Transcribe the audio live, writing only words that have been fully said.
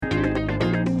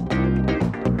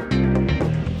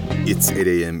It's 8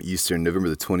 a.m. Eastern, November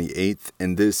the 28th,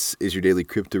 and this is your daily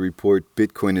crypto report.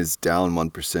 Bitcoin is down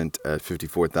 1% at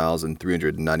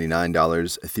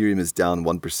 $54,399. Ethereum is down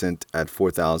 1% at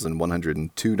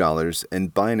 $4,102,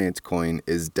 and Binance Coin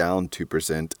is down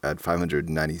 2% at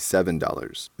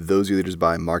 $597. Those are leaders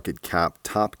by market cap.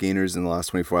 Top gainers in the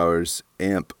last 24 hours,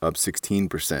 AMP up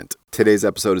 16%. Today's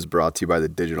episode is brought to you by the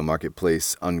digital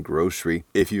marketplace Ungrocery.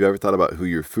 If you've ever thought about who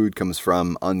your food comes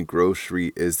from,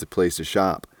 Ungrocery is the place to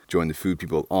shop. Join the food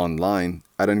people online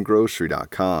at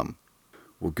ungrocery.com.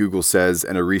 Well, Google says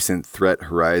in a recent Threat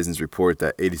Horizons report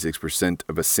that 86%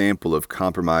 of a sample of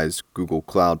compromised Google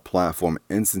Cloud Platform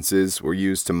instances were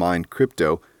used to mine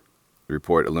crypto. The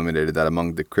report illuminated that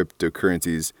among the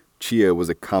cryptocurrencies, Chia was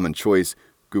a common choice.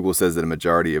 Google says that a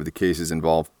majority of the cases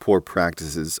involve poor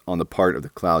practices on the part of the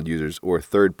cloud users or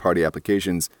third-party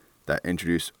applications that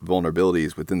introduce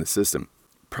vulnerabilities within the system.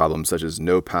 Problems such as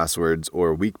no passwords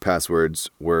or weak passwords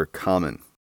were common.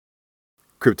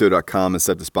 Crypto.com is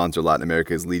set to sponsor Latin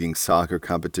America's leading soccer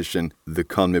competition, the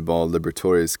CONMEBOL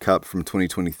Libertadores Cup from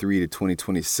 2023 to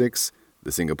 2026.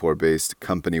 The Singapore-based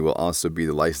company will also be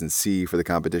the licensee for the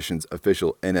competition's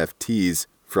official NFTs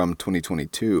from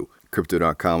 2022.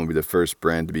 Crypto.com will be the first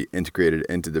brand to be integrated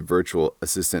into the virtual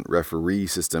assistant referee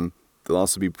system. They'll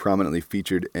also be prominently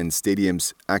featured in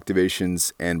stadiums,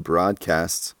 activations, and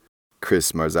broadcasts.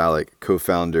 Chris Marzalek,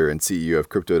 co-founder and CEO of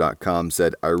Crypto.com,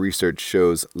 said, "Our research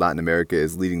shows Latin America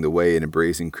is leading the way in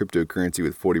embracing cryptocurrency,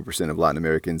 with 40% of Latin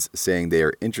Americans saying they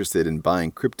are interested in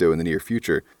buying crypto in the near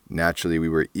future. Naturally, we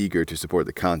were eager to support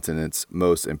the continent's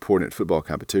most important football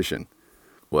competition."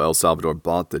 Well, El Salvador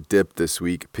bought the dip this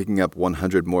week, picking up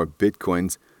 100 more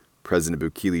Bitcoins. President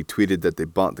Bukele tweeted that they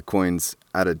bought the coins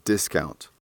at a discount.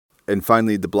 And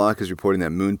finally, The Block is reporting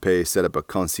that MoonPay set up a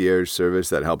concierge service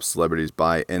that helps celebrities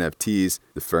buy NFTs.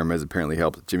 The firm has apparently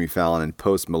helped Jimmy Fallon and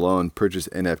Post Malone purchase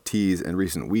NFTs in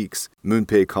recent weeks.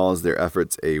 MoonPay calls their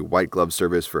efforts a white glove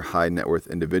service for high net worth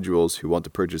individuals who want to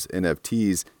purchase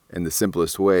NFTs in the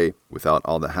simplest way without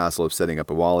all the hassle of setting up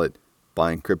a wallet,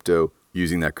 buying crypto,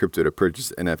 using that crypto to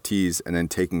purchase NFTs, and then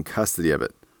taking custody of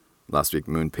it. Last week,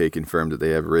 MoonPay confirmed that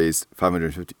they have raised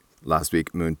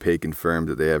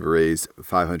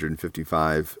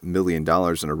 $555 million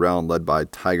in a round led by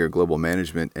Tiger Global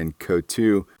Management and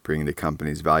Coatue, bringing the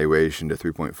company's valuation to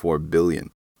 $3.4 billion.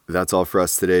 That's all for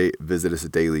us today. Visit us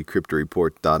at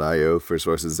dailycryptoreport.io for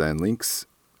sources and links.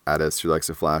 Add us to your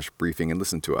Alexa Flash briefing and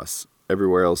listen to us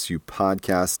everywhere else you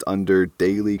podcast under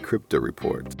Daily Crypto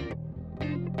Report.